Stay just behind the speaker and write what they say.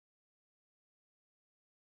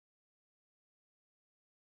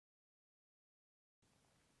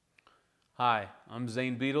Hi, I'm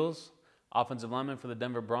Zane Beadles, offensive lineman for the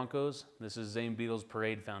Denver Broncos. This is Zane Beadles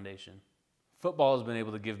Parade Foundation. Football has been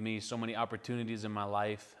able to give me so many opportunities in my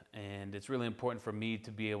life, and it's really important for me to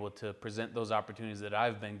be able to present those opportunities that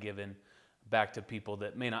I've been given back to people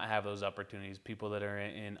that may not have those opportunities, people that are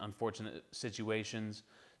in unfortunate situations,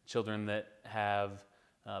 children that have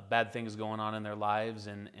bad things going on in their lives,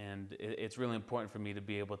 and it's really important for me to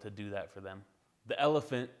be able to do that for them. The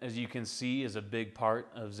elephant, as you can see, is a big part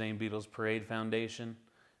of Zane Beadles Parade Foundation.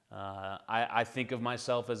 I think of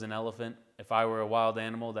myself as an elephant. If I were a wild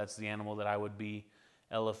animal, that's the animal that I would be.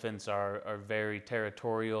 Elephants are very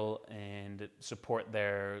territorial and support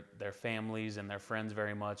their families and their friends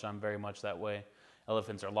very much. I'm very much that way.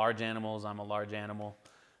 Elephants are large animals. I'm a large animal.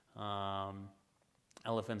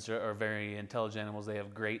 Elephants are very intelligent animals. They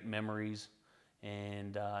have great memories.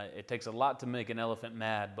 And it takes a lot to make an elephant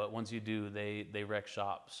mad, but once you do, they wreck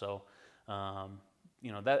shop. So,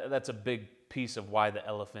 that's a big piece of why the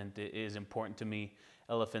elephant is important to me.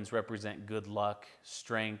 Elephants represent good luck,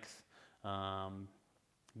 strength,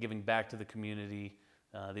 giving back to the community.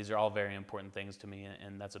 These are all very important things to me,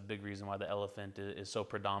 and that's a big reason why the elephant is so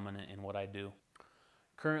predominant in what I do.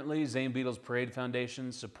 Currently, Zane Beadles Parade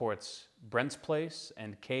Foundation supports Brent's Place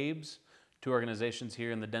and CABES, two organizations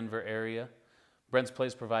here in the Denver area. Brent's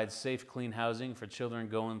Place provides safe, clean housing for children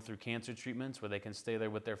going through cancer treatments where they can stay there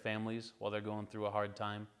with their families while they're going through a hard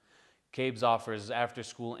time. CABES offers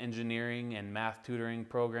after-school engineering and math tutoring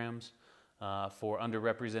programs for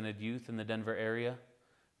underrepresented youth in the Denver area.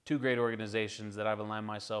 Two great organizations that I've aligned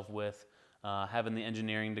myself with, having the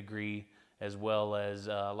engineering degree as well as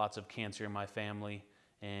lots of cancer in my family,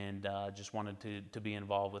 and just wanted to be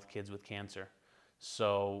involved with kids with cancer.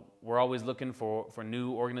 So we're always looking for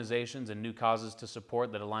new organizations and new causes to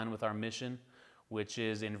support that align with our mission, which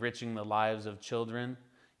is enriching the lives of children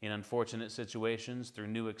in unfortunate situations through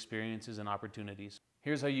new experiences and opportunities.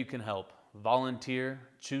 Here's how you can help. Volunteer,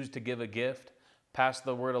 choose to give a gift, pass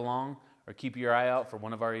the word along, or keep your eye out for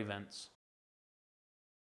one of our events.